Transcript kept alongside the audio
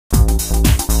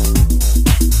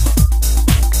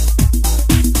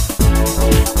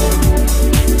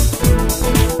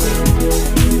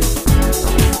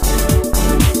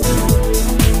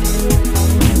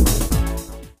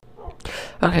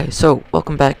Okay, so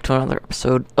welcome back to another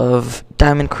episode of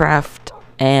Diamondcraft,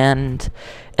 and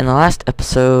in the last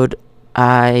episode,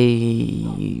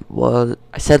 I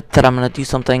said that I'm gonna do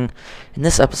something in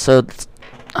this episode that's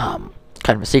kind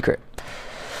of a secret.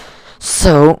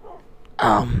 So,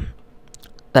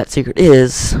 that secret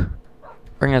is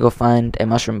we're gonna go find a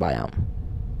mushroom biome.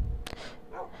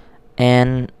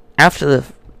 And after the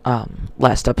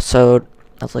last episode,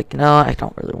 I was like, I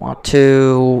don't really want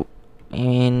to. I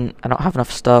mean, I don't have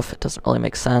enough stuff. It doesn't really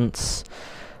make sense.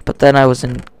 But then I was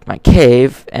in my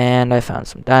cave, and I found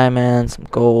some diamonds, some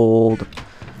gold.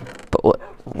 But what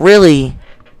really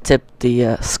tipped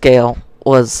the scale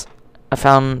was I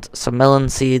found some melon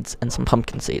seeds and some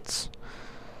pumpkin seeds.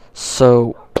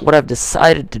 So what I've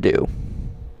decided to do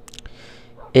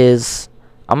is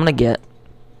I'm going to get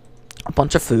a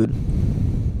bunch of food.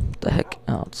 What the heck?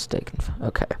 Oh, it's taken.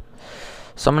 Okay.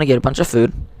 So I'm going to get a bunch of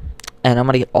food. And I'm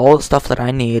going to get all the stuff that I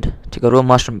need to go to a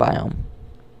mushroom biome.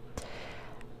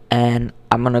 And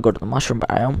I'm going to go to the mushroom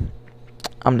biome.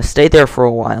 I'm going to stay there for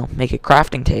a while, make a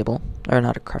crafting table, or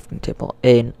not a crafting table,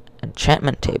 an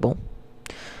enchantment table,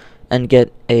 and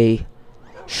get a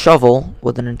shovel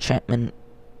with an enchantment,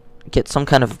 get some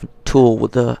kind of tool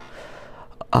with the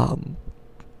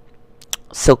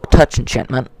silk touch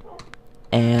enchantment,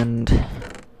 and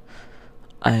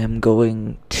I am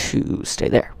going to stay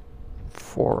there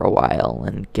for a while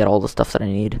and get all the stuff that I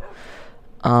need.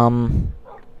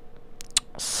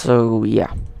 So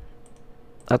yeah,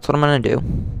 that's what I'm gonna do,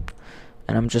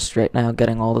 and I'm just right now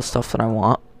getting all the stuff that I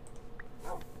want.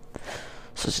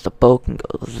 So just a bow can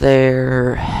go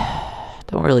there.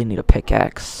 Don't really need a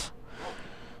pickaxe.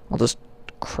 I'll just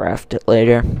craft it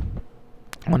later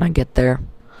when I get there.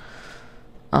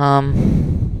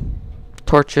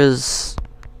 Torches,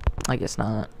 I guess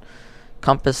not.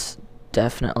 Compass,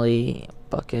 definitely.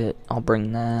 Bucket, I'll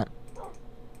bring that.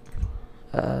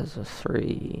 As a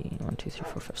 3, 1, 2, 3,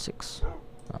 4, 5, 6.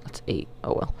 Oh, that's 8.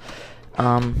 Oh well.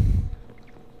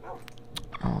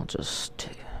 I'll just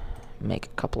make a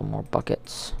couple more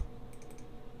buckets.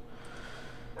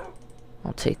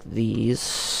 I'll take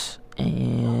these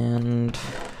and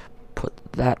put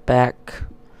that back.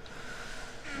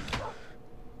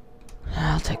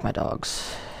 I'll take my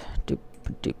dogs. Doop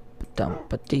doop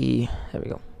dump dee. There we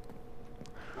go.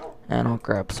 And I'll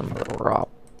grab some of the raw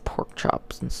pork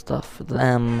chops and stuff for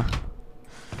them.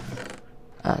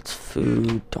 That's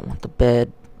food. Don't want the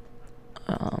bed.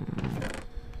 I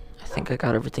think I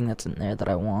got everything that's in there that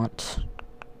I want.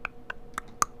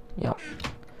 Yep.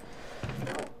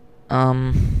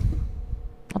 I'll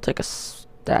take a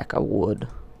stack of wood.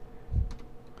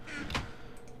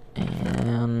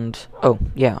 And oh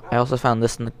yeah, I also found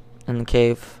this in the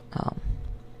cave.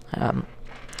 I'm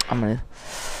gonna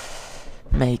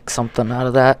make something out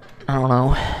of that. I don't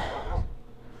know.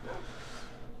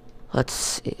 Let's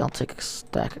see. I'll take a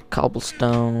stack of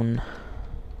cobblestone.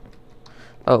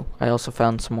 Oh, I also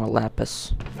found some more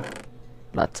lapis.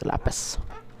 Lots of lapis.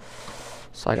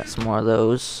 So I got some more of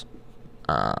those.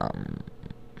 I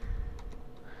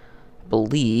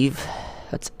believe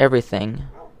that's everything.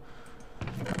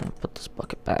 I'm gonna put this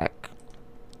bucket back.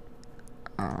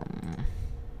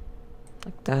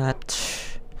 Like that.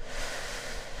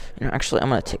 Actually, I'm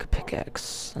going to take a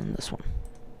pickaxe and this one.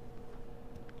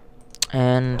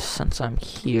 And since I'm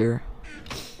here,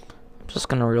 I'm just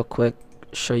going to real quick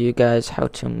show you guys how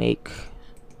to make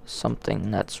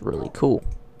something that's really cool.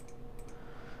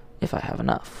 If I have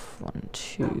enough. 1,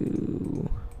 2...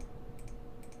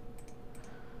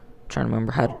 trying to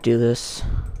remember how to do this.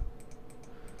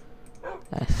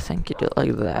 I think you do it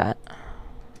like that.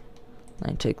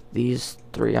 I take these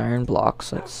 3 iron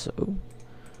blocks, like so.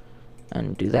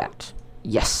 And do that.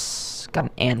 Yes! Got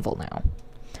an anvil now.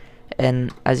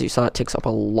 And as you saw, it takes up a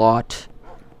lot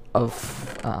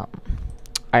of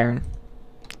iron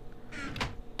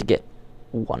to get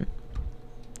one.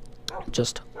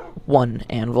 Just one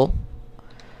anvil.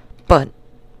 But,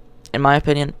 in my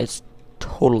opinion, it's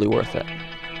totally worth it.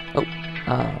 Oh,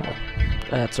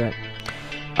 that's right.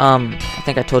 I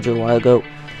think I told you a while ago,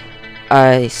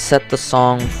 I set the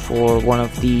song for one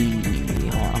of the...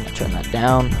 hold on, I'm gonna turn that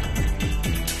down.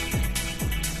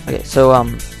 Okay, so, I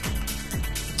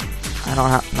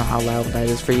don't know how loud that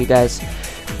is for you guys,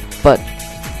 but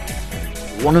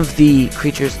one of the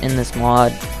creatures in this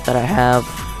mod that I have,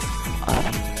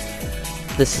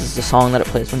 this is the song that it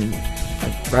plays when you,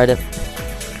 like, ride it,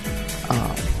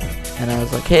 and I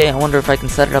was like, hey, I wonder if I can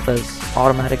set it up as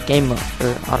automatic game mode,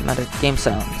 or automatic game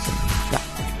sounds. And yeah,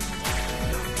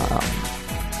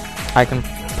 I can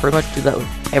pretty much do that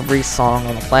with every song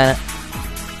on the planet.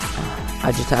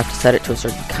 I just have to set it to a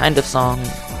certain kind of song,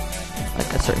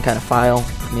 like a certain kind of file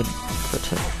for me to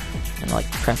and like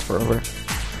transfer over.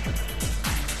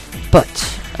 But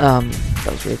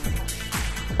that was weird.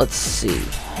 Let's see.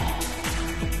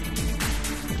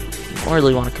 I don't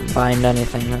really want to combine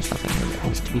anything. There's nothing that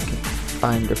needs to be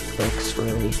combined or fixed,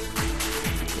 really.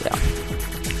 Yeah.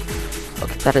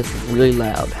 Okay, that is really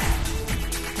loud.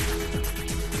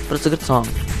 But it's a good song.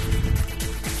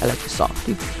 I like the song.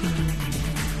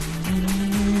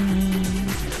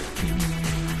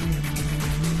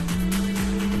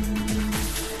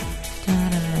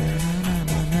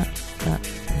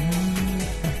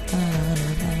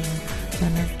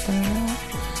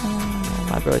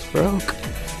 My voice broke.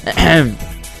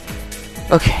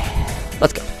 Okay,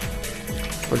 let's go.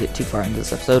 Before we get too far into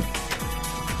this episode.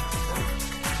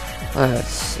 Let's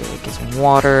see, get some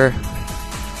water.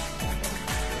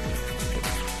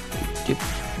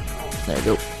 There we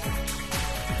go.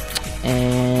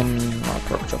 And our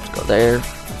pork chops go there.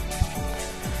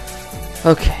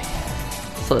 Okay,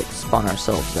 so let's spawn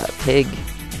ourselves that pig.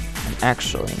 And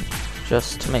actually,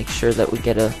 just to make sure that we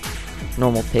get a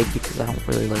normal pig, because I don't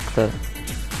really like the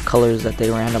colors that they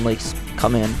randomly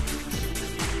come in.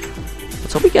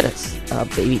 Let's hope we get a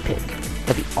baby pig.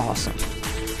 That'd be awesome.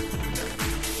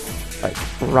 Like,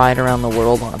 ride around the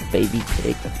world on a baby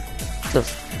pig. That'd be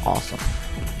just awesome.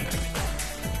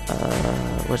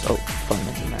 Where's... oh,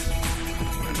 Bunnyman's in there.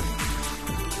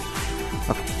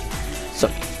 Okay. So,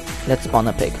 let's spawn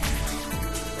that pig.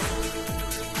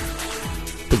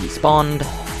 Piggy spawned.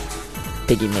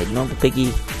 Piggy made normal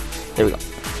piggy. There we go.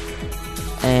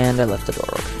 And I left the door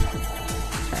open.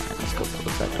 Alright, let's go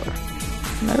close that door.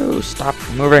 No, stop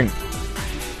moving.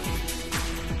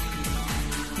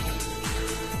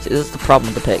 See, this is the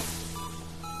problem with the pig.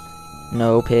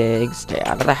 No, pig, stay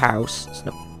out of the house.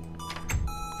 No.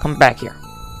 Come back here.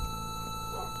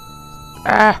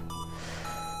 Ah!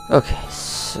 Okay,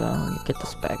 so get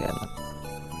this back in.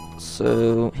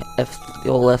 So, the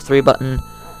old F3 button,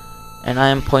 and I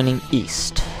am pointing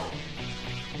east.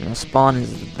 And the spawn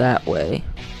is that way.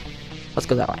 Let's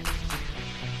go that way.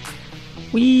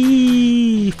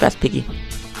 Whee! Fast piggy.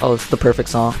 Oh, it's the perfect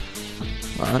song.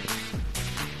 What?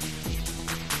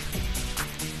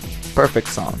 Perfect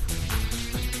song.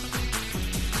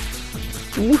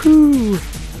 Woohoo!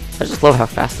 I just love how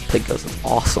fast the pig goes. It's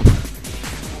awesome.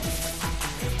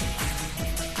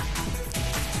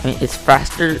 I mean, it's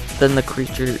faster than the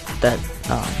creature that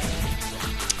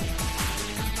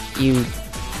you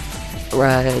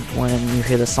ride when you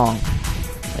hear the song.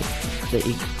 Like,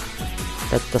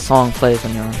 that the song plays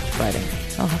when you're riding.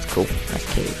 Oh, that's cool. Nice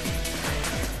cave.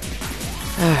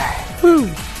 Alright. Woo!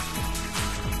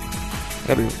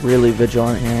 Gotta be really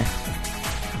vigilant here.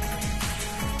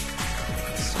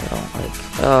 So, like,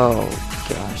 oh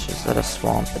gosh, is that a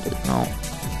swamp? It is. No.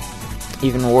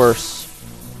 Even worse.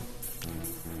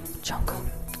 Jungle.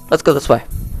 Let's go this way.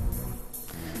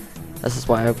 This is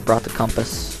why I brought the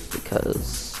compass,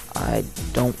 because I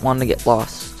don't want to get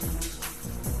lost.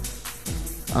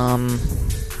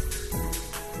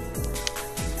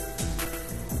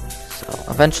 So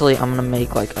eventually I'm gonna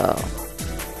make like a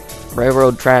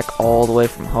railroad track all the way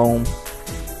from home,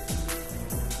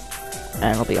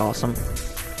 and it'll be awesome.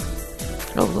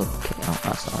 Oh look, oh,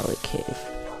 that's not really a cave.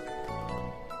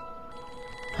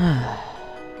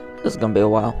 This is gonna be a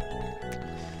while.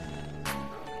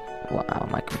 Wow,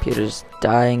 my computer's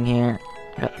dying here.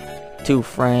 I got 2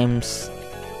 frames,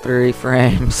 3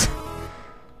 frames.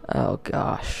 Oh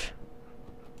gosh.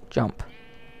 Jump.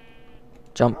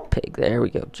 Jump, pig. There we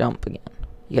go. Jump again.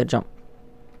 You gotta jump.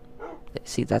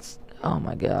 See, that's... oh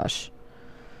my gosh.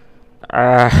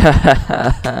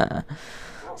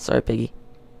 Sorry, piggy.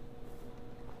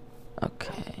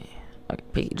 Okay. Okay,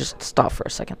 piggy, just stop for a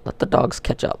second. Let the dogs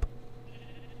catch up.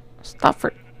 Stop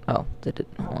for... oh, they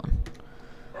didn't. Hold on.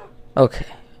 Okay.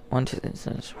 1, 2,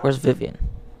 3. Where's Vivian?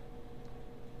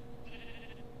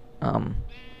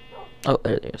 Oh,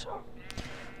 there it is.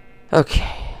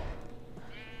 Okay.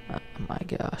 Oh my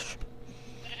gosh.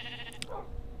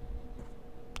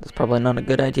 That's probably not a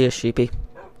good idea, sheepy.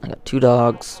 I got 2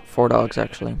 dogs. 4 dogs,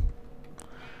 actually.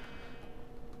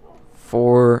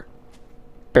 4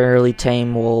 barely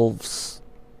tame wolves.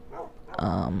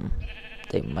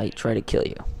 They might try to kill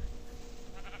you.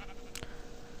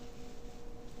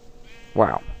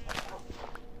 Wow.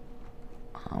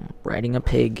 Riding a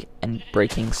pig and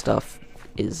breaking stuff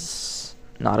is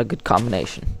not a good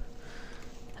combination,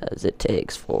 as it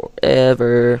takes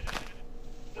forever.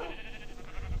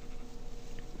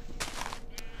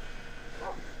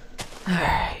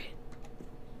 Alright.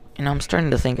 You know, I'm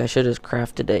starting to think I should have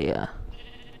crafted a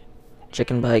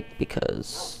chicken bike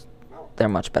because they're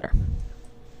much better.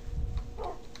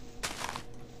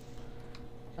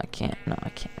 I can't. No, I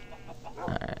can't.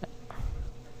 Alright.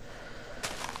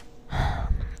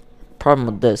 Problem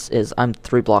with this is I'm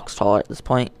 3 blocks taller at this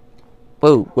point.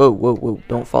 Whoa, whoa, whoa, whoa.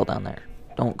 Don't fall down there.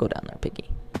 Don't go down there, piggy.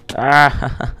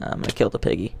 Ah, I'm gonna kill the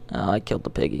piggy. Oh, I killed the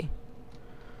piggy.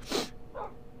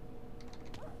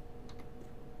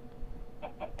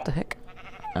 What the heck?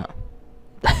 Oh.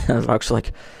 I was actually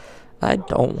like, I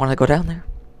don't want to go down there.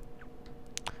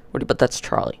 What do you bet that's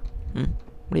Charlie? What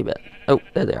do you bet? Oh,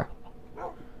 there they are.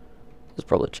 It's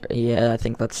probably yeah, I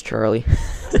think that's Charlie.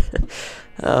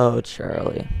 Oh,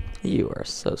 Charlie. You are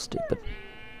so stupid.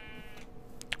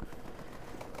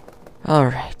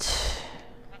 Alright.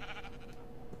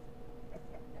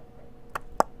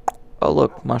 Oh,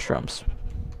 look, mushrooms.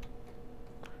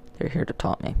 They're here to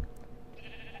taunt me.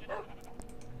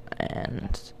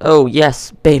 And oh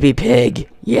yes, baby pig.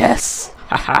 Yes,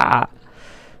 haha.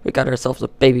 We got ourselves a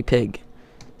baby pig.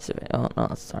 So, oh no,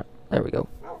 that's not. There we go.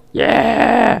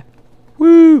 Yeah,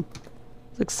 woo!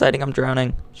 It's exciting. I'm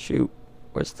drowning. Shoot,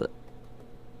 where's the?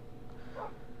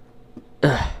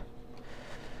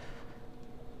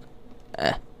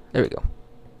 There we go.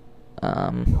 I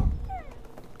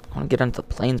want to get into the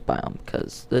plains biome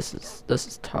because this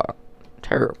is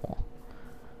terrible.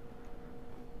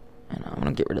 And I'm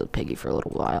gonna get rid of the piggy for a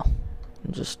little while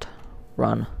and just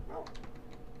run.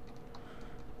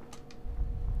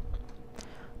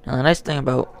 Now the nice thing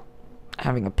about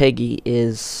having a piggy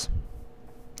is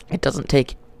it doesn't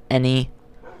take any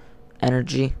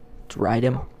energy to ride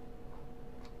him,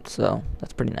 so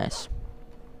that's pretty nice.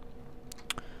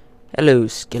 Hello,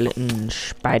 skeleton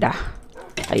spider.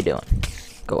 How you doing?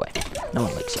 Go away. No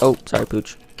one likes you. Oh, sorry,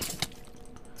 Pooch.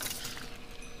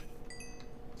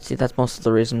 See, that's most of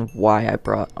the reason why I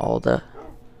brought all the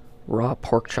raw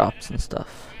pork chops and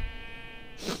stuff.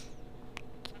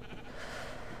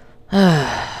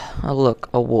 Oh, look,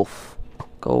 a wolf.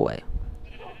 Go away.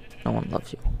 No one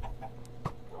loves you.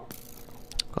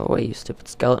 Go away, you stupid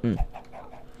skeleton.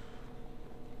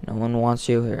 No one wants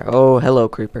you here. Oh, hello,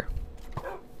 creeper.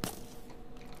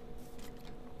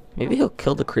 Maybe he'll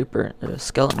kill the creeper. The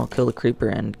skeleton will kill the creeper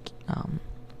and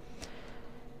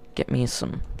get me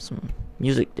some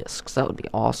music discs. That would be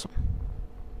awesome.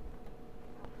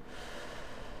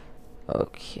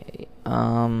 Okay.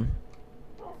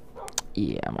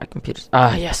 Yeah, my computer's.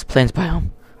 Ah, yes, plains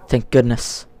biome. Thank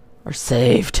goodness, we're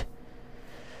saved.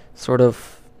 Sort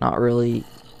of. Not really.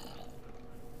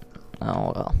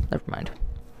 Oh well, never mind.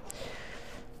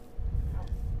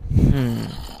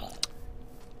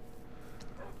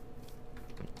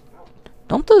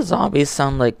 Don't the zombies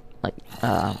sound like what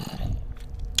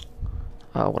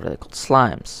are they called?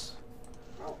 Slimes.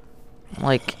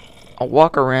 Like, I'll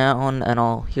walk around and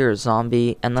I'll hear a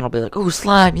zombie and then I'll be like, "Oh,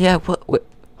 slime! Yeah, what?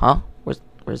 Huh?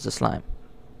 Where's the slime?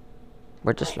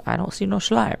 I don't see no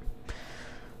slime."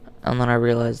 And then I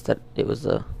realized that it was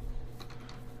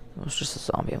just a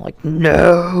zombie. I'm like,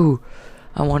 "No!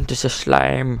 I want just a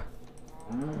slime."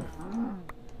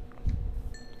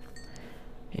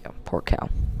 Yeah, poor cow.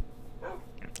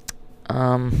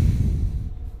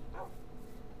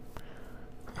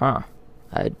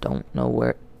 I don't know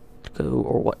where to go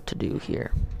or what to do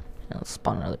here. Let's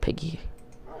spawn another piggy.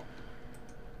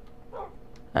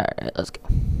 Alright, let's go.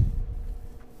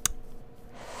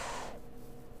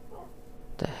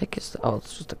 The heck is oh,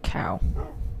 it's just a cow.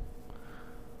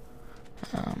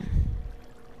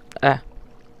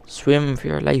 Swim for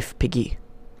your life, piggy.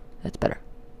 That's better.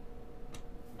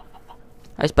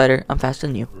 Hi, spider. I'm faster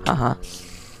than you.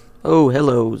 Oh,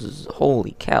 hello.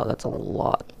 Holy cow, that's a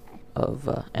lot of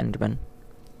Enderman.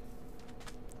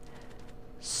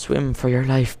 Swim for your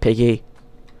life, piggy.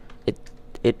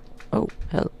 Oh,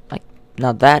 hell.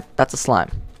 Now that's a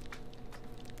slime.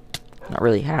 Not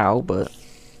really how, but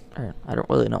I don't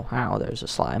really know how there's a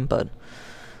slime, but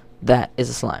that is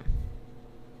a slime.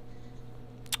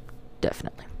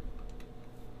 Definitely.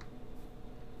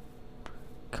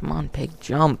 Come on, pig,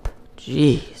 jump.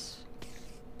 Jeez.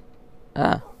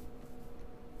 Go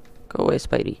away,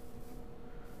 Spidey.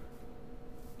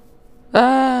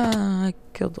 I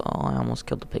almost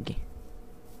killed the piggy.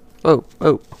 Whoa,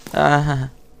 whoa.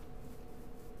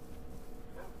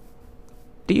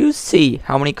 Do you see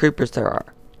how many creepers there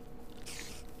are?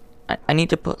 I need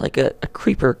to put like a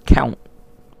creeper count.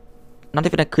 Not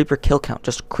even a creeper kill count,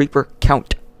 just creeper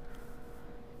count.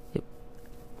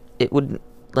 It would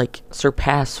like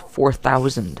surpass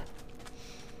 4,000.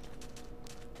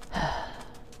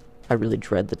 I really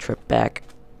dread the trip back.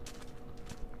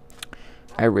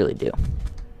 I really do.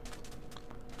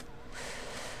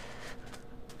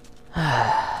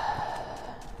 I'm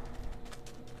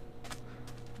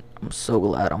so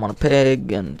glad I'm on a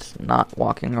pig and not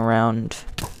walking around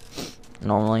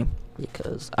normally,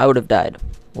 because I would have died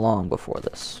long before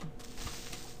this.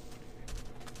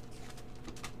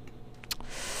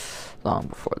 Long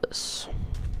before this.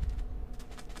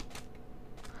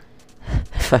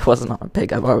 If I wasn't on a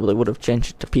pig, I probably would have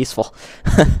changed it to peaceful.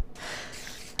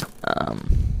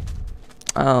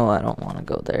 Oh, I don't want to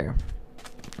go there.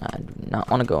 I do not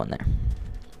want to go in there.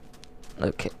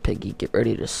 Okay, piggy, get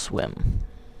ready to swim.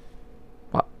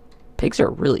 Wow, pigs are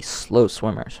really slow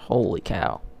swimmers. Holy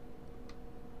cow.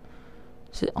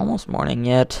 Is it almost morning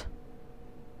yet?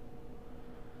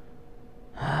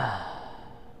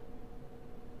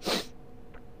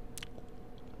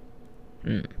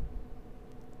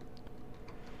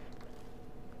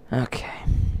 Okay.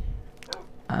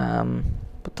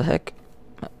 What the heck?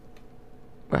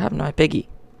 What happened to my piggy?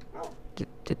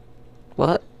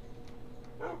 What?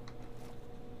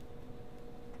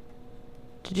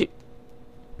 Did you?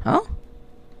 Huh?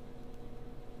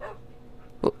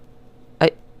 Well,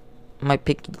 my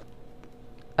piggy.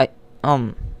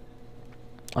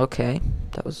 Okay,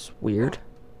 that was weird.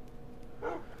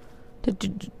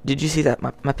 Did you see that?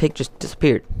 My pig just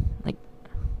disappeared. Like,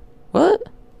 what?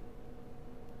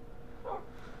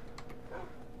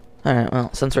 Alright,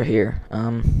 well, since we're here,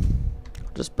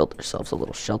 just build ourselves a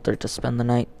little shelter to spend the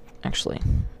night. Actually,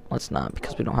 let's not,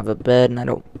 because we don't have a bed, and I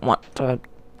don't want to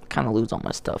kind of lose all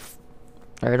my stuff.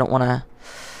 Or I don't want to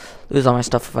lose all my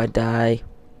stuff if I die.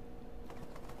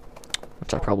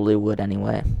 Which I probably would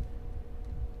anyway.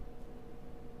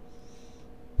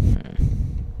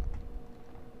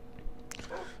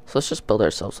 So let's just build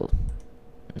ourselves a...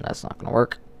 That's not gonna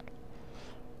work.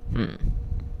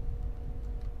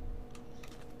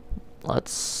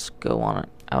 Let's go on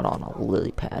out on a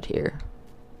lily pad here.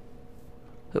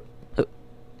 Hoop, hoop,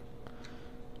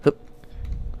 hoop,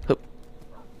 hoop,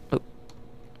 hoop.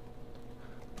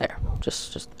 There,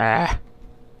 just come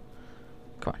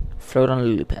on, float on a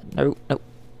lily pad. No, no,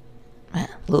 man,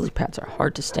 lily pads are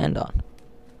hard to stand on.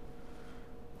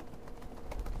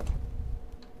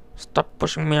 Stop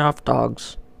pushing me off,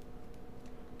 dogs.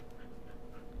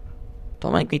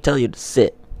 Don't make me tell you to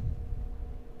sit.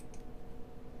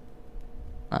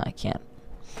 I can't.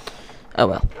 Oh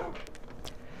well.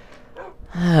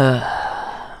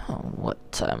 What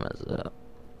time is it?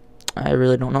 I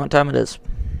really don't know what time it is.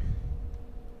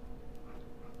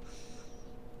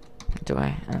 Do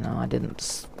I? I know I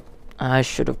didn't. I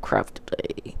should have crafted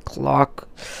a clock.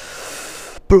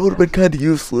 But it would have been kind of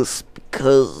useless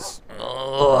because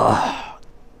I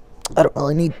don't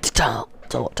really need to tell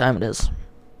what time it is.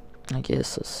 I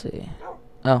guess, let's see.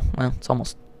 Oh, well, it's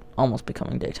almost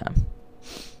becoming daytime.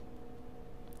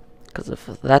 Because if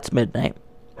that's midnight,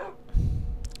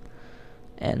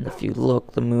 and if you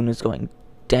look, the moon is going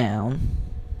down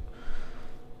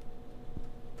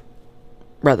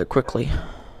rather quickly.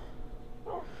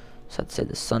 So I'd say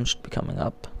the sun should be coming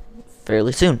up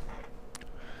fairly soon.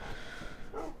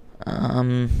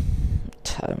 Time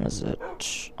is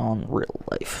it on real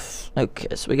life?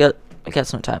 Okay, so we got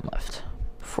some time left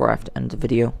before I have to end the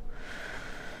video.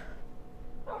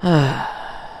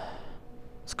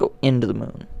 Let's go into the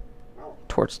moon.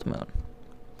 Towards the moon.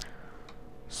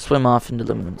 Swim off into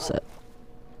the moonset.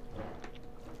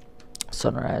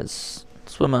 Sunrise.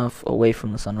 Swim off away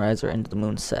from the sunrise or into the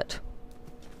moonset.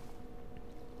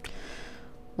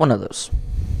 One of those.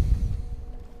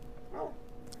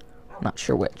 Not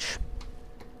sure which.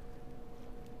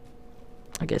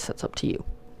 I guess that's up to you.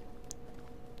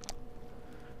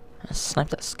 Snipe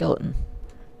that skeleton.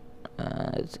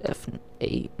 It's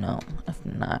F8. No,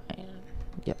 F9.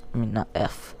 Yep, I mean not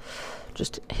F.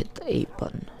 Just hit the 8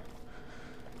 button.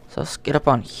 So let's get up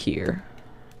on here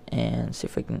and see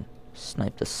if I can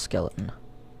snipe the skeleton.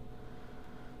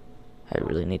 I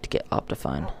really need to get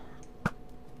Optifine.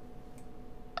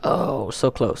 Oh,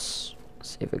 so close.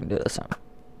 Let's see if we can do this time.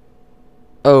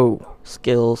 Oh,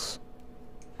 skills.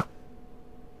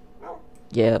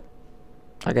 Yep,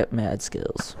 I got mad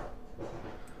skills.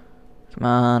 Come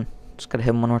on, just gotta hit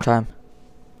him one more time.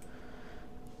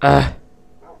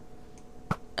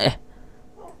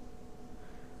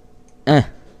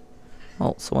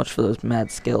 Well, so much for those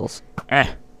mad skills.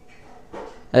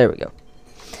 There we go.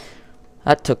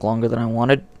 That took longer than I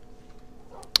wanted.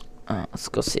 Let's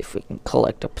go see if we can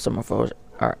collect up some of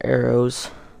our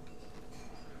arrows.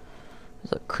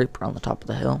 There's a creeper on the top of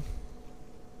the hill.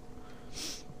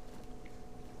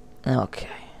 Okay.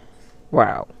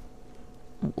 Wow.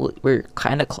 We're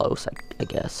kind of close, I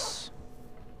guess.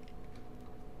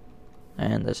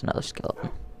 And there's another skeleton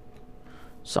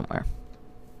somewhere.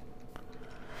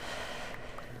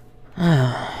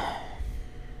 Oh,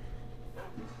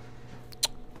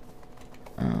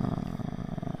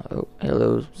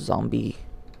 hello, zombie.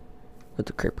 Where'd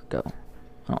the creeper go?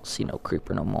 I don't see no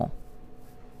creeper no more.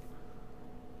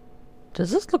 Does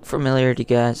this look familiar to you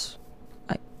guys?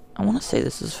 I want to say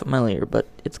this is familiar, but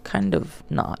it's kind of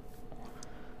not.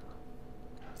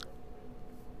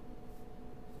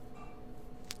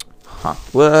 Huh.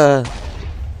 Whoa.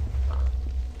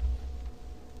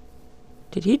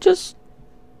 Did he just...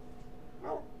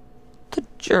 The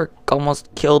jerk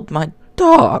almost killed my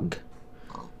dog.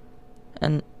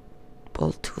 And,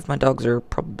 well, 2 of my dogs are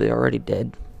probably already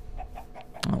dead.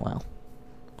 Oh well.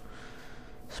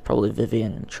 It's probably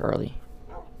Vivian and Charlie.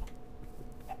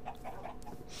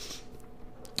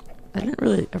 I didn't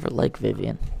really ever like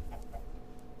Vivian.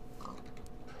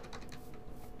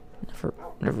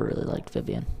 Never really liked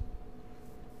Vivian.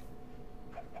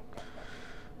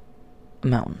 A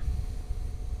mountain.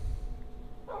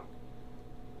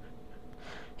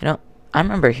 You know, I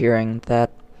remember hearing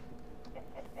that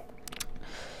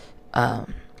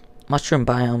mushroom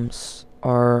biomes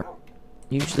are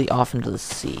usually off into the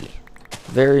sea.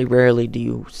 Very rarely do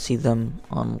you see them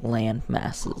on land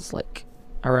masses, like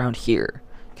around here,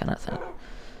 kind of thing.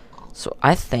 So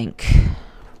I think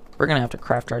we're gonna have to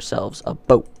craft ourselves a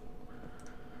boat.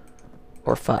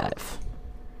 Or 5.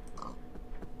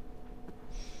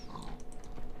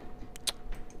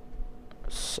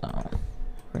 So,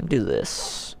 we're gonna do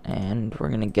this, and we're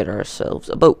gonna get ourselves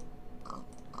a boat.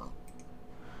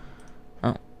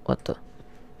 Oh, what the?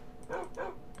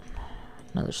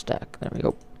 Another stack, there we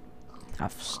go.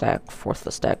 Half a stack, 1/4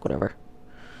 a stack, whatever.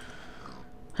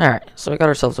 Alright, so we got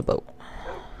ourselves a boat.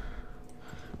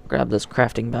 Grab this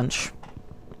crafting bench.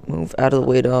 Move out of the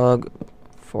way, dog,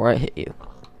 before I hit you.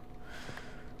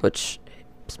 Which,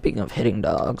 speaking of hitting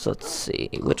dogs, let's see.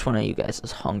 Which one of you guys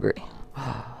is hungry?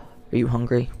 Are you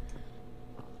hungry?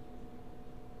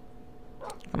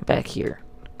 Come back here.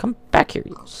 Come back here,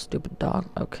 you stupid dog.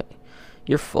 Okay.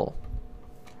 You're full.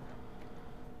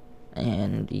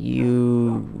 And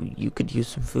you could use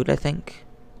some food, I think.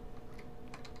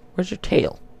 Where's your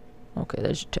tail? Okay,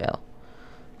 there's your tail.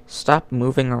 Stop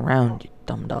moving around, you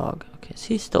dumb dog. Okay, is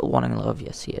he still wanting love?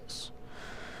 Yes, he is.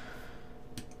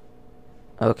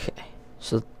 Okay,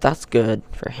 so that's good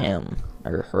for him,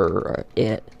 or her, or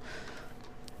it.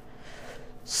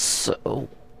 So,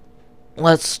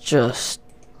 let's just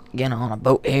get on a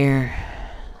boat here,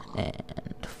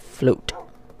 and float.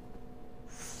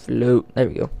 Float, there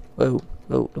we go. Whoa,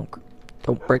 whoa,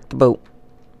 don't break the boat.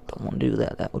 Don't want to do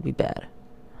that, that would be bad.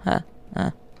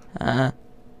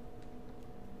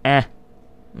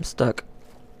 I'm stuck.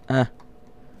 Alright,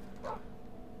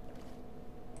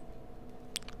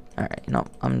 you know,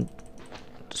 I'm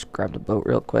just grab the boat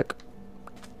real quick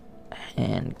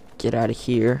and get out of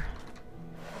here.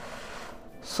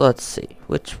 So let's see,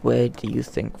 which way do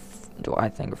I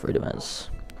think freedom is?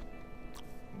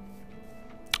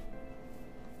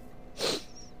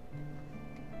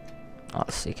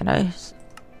 Let's see, can I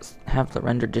have the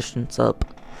render distance up?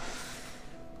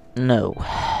 No.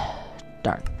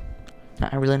 Darn. Now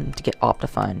I really need to get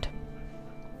Optified.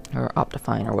 Or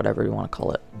Optifine, or whatever you want to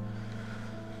call it.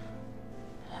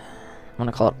 I want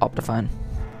to call it Optifine.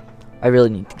 I really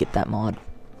need to get that mod.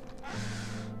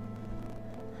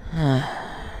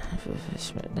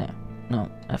 No,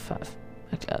 F5.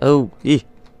 Oh,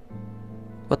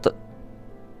 what the?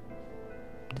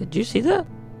 Did you see that?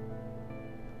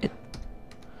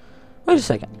 Wait a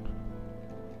second.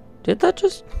 Did that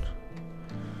just?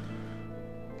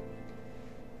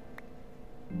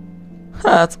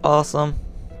 That's awesome.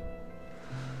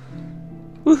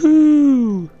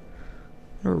 Woohoo!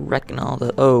 We're wrecking all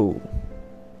the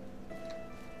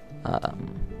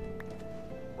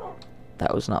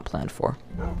that was not planned for.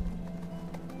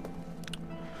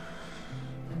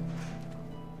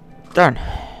 Darn.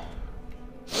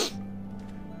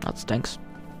 That stinks.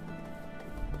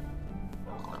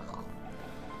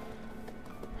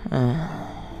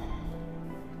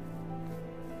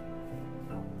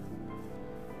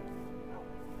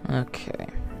 Okay.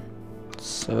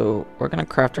 So, we're gonna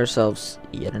craft ourselves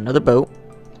yet another boat.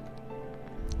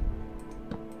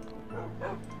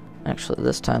 Actually,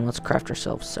 this time, let's craft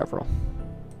ourselves several.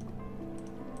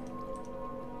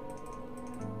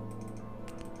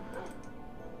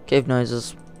 Cave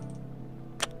noises.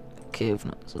 Cave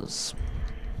noises.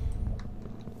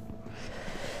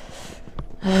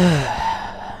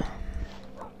 Alright,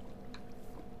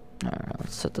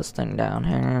 let's set this thing down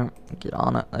here. Get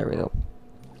on it. There we go.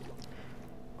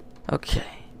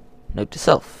 Okay. Note to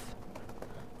self.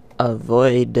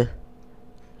 Avoid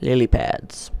lily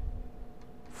pads.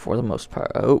 for the most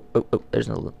part. Oh, there's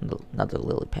another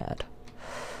lily pad.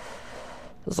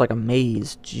 It's like a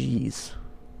maze. Jeez.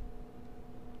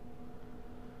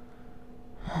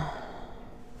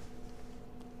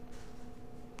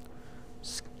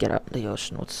 Let's get out in the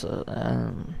ocean. What's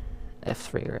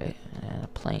F3, right?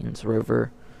 Plains,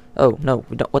 river. Oh no,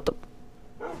 we don't. What the?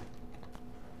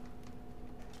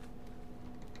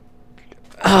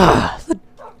 The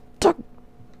dog.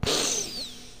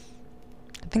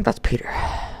 I think that's Peter.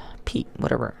 Pete,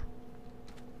 whatever.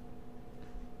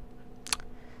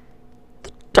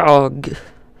 The dog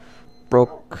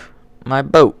broke my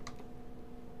boat.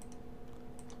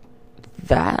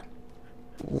 That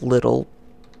little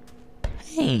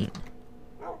pain.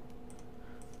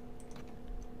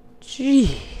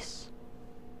 Jeez.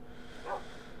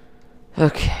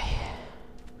 Okay.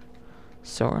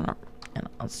 So we're not.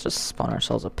 Let's just spawn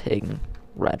ourselves a pig and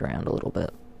ride around a little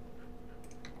bit.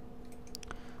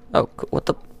 Oh, what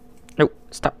the? No,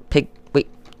 stop, pig. Wait.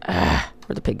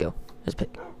 Where'd the pig go? There's a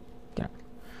pig. Get out.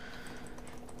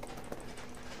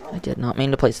 I did not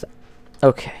mean to place that.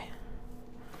 Okay.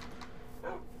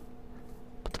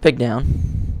 Put the pig down.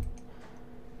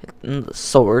 Hit the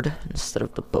sword instead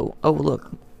of the boat. Oh,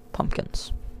 look.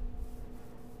 Pumpkins.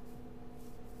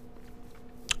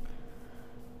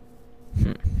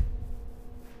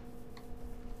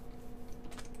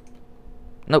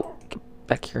 No, get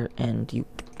back here, and you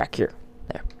get back here.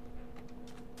 There.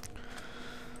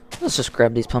 Let's just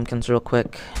grab these pumpkins real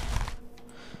quick.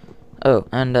 Oh,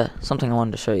 and something I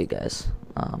wanted to show you guys,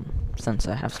 since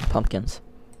I have some pumpkins.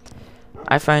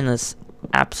 I find this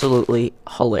absolutely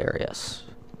hilarious.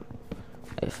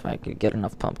 If I could get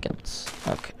enough pumpkins.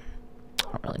 Okay.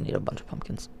 I don't really need a bunch of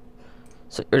pumpkins.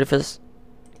 So, ready for this?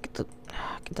 Get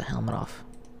the helmet off.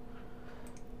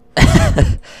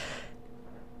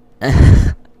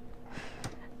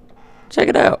 Check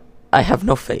it out. I have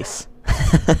no face.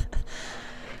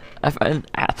 I find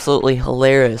it absolutely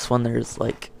hilarious when there's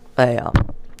like a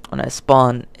when I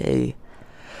spawn a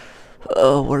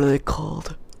what are they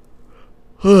called?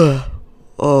 Oh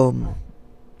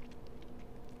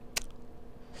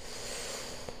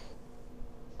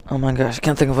my gosh, I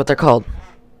can't think of what they're called.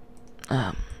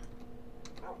 The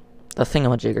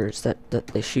thingamajiggers that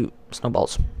they shoot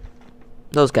snowballs.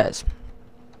 Those guys.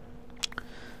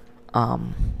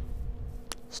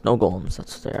 Snow golems,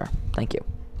 that's what they are. Thank you.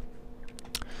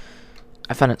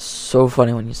 I find it so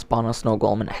funny when you spawn a snow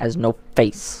golem and it has no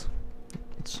face.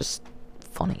 It's just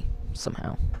funny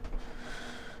somehow.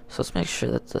 So let's make sure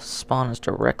that the spawn is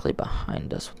directly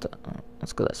behind us. With the,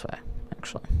 let's go this way,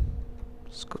 actually.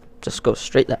 Just go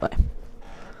straight that way.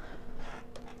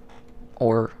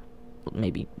 Or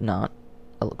maybe not.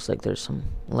 It looks like there's some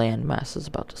land masses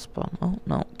about to spawn. Oh,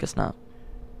 no, guess not.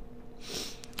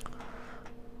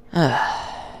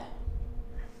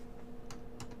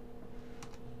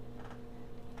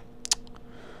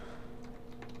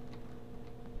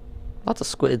 Lots of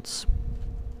squids.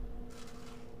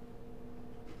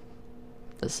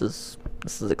 This is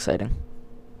exciting.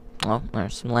 Oh,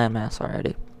 there's some landmass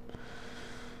already.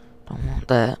 Don't want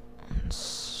that.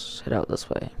 Let's head out this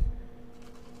way.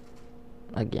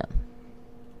 Again.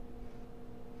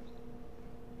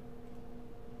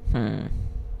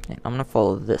 Yeah, I'm gonna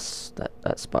follow that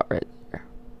spot right there.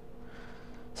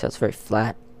 See, it's very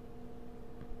flat.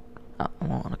 I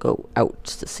want to go out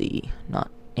to sea, not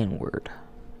inward.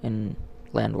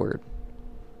 Landward.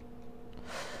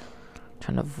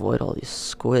 Trying to avoid all these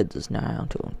squids is now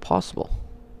to impossible.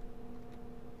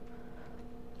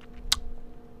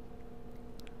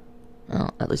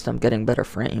 Well, at least I'm getting better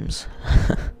frames.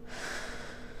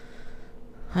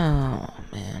 Oh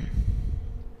man.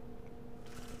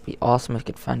 Be awesome if I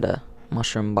could find a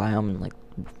mushroom biome in like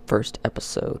first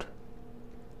episode.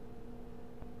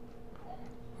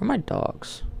 Where are my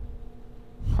dogs?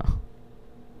 Huh.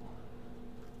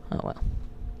 Oh well.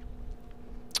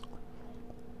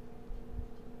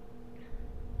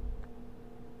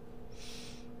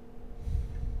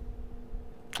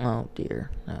 Oh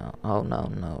dear. No. Oh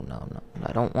no.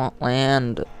 I don't want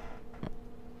land.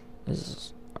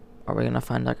 Are we gonna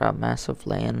find like a massive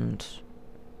land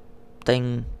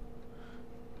thing?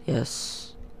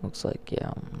 Yes. Looks like,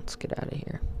 yeah. Let's get out of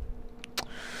here.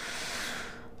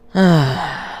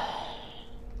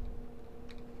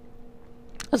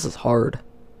 This is hard.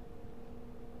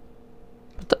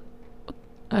 What the?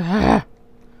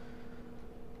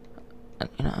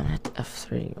 You know, I'm at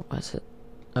F3. What is it?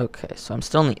 Okay, so I'm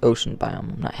still in the ocean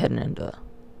biome. I'm not heading into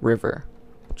river,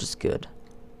 which is good.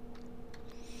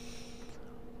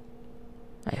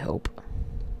 I hope.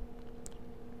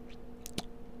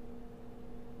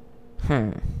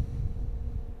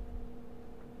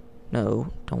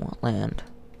 No, don't want land.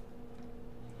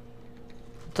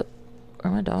 Are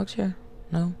my dogs here?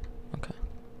 No? Okay.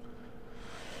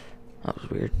 That was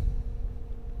weird.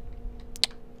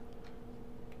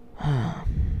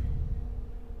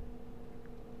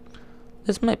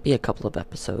 This might be a couple of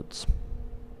episodes.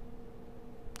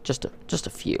 Just a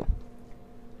few.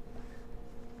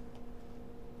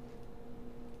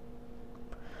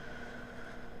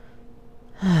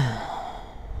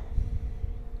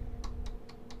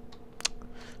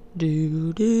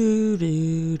 Do do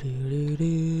do do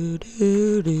do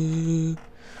do do.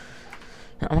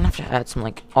 I'm gonna have to add some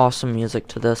like awesome music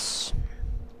to this.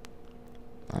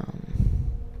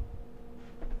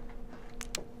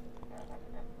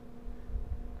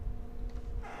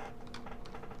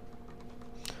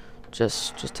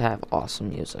 Just to have awesome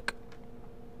music.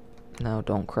 No,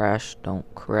 don't crash, don't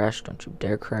you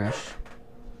dare crash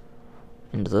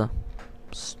into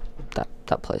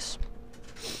that place.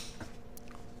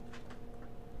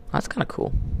 That's kind of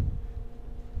cool.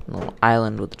 A little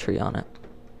island with a tree on it.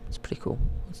 It's pretty cool.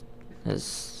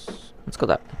 Let's go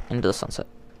that way, into the sunset.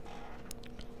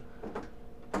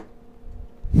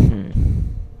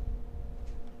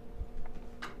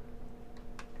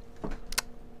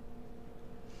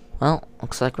 Well,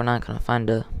 looks like we're not gonna find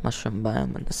a mushroom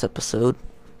biome in this episode.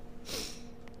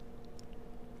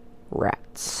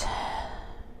 Rats.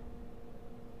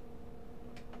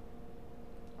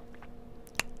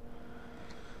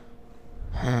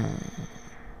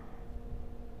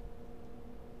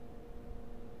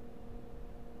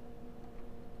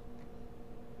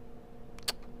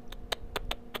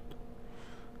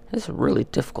 It's really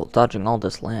difficult dodging all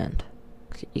this land.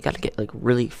 You gotta get like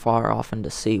really far off into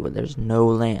sea where there's no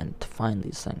land to find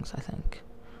these things, I think.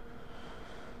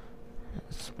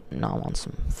 Now I want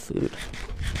some food.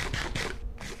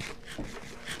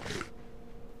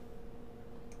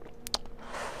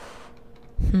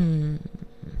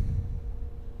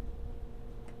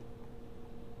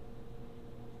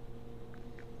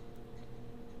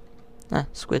 Ah,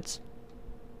 squids.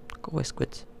 Go away,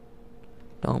 squids.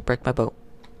 Don't break my boat.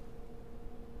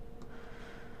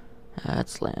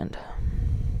 That's land.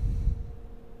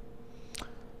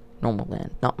 Normal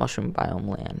land, not mushroom biome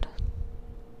land.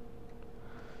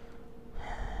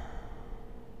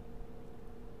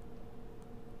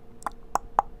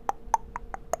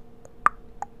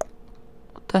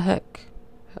 What the heck?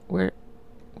 Where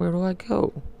do I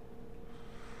go?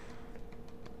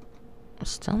 I'm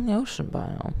still in the ocean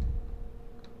biome.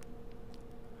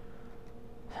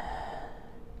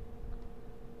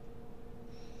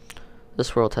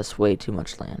 This world has way too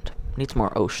much land. Needs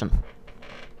more ocean.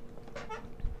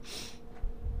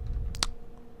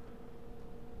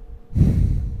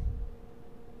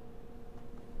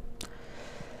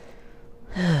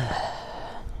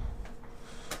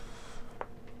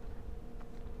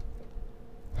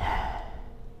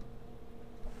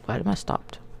 Why am I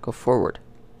stopped? Go forward.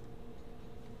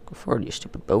 Go forward, you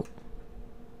stupid boat.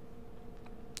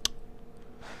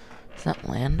 Is that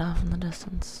land off in the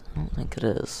distance? I don't think it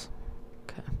is.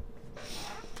 Okay.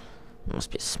 There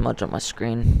must be a smudge on my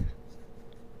screen.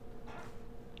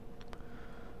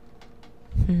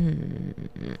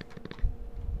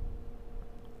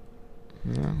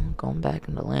 No, going back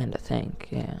into land, I think.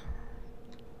 Yeah.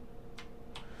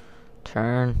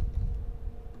 Turn.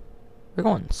 We're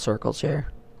going in circles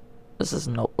here. This is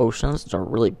no ocean. This is a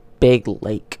really big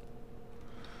lake.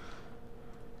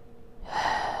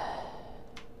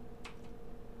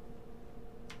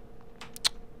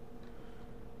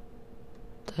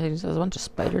 There's a bunch of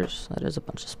spiders. That is a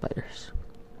bunch of spiders.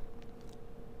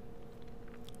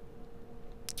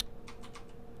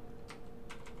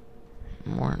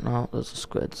 More, no, those are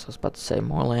squids. I was about to say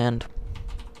more land.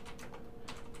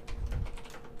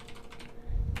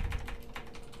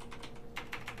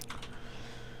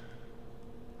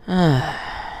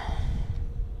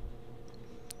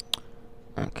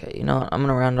 Okay, you know what? I'm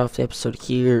gonna round off the episode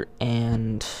here,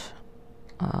 and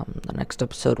the next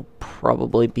episode will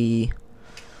probably be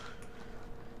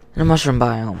in a mushroom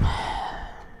biome.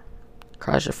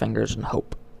 Cross your fingers and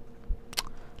hope.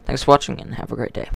 Thanks for watching, and have a great day.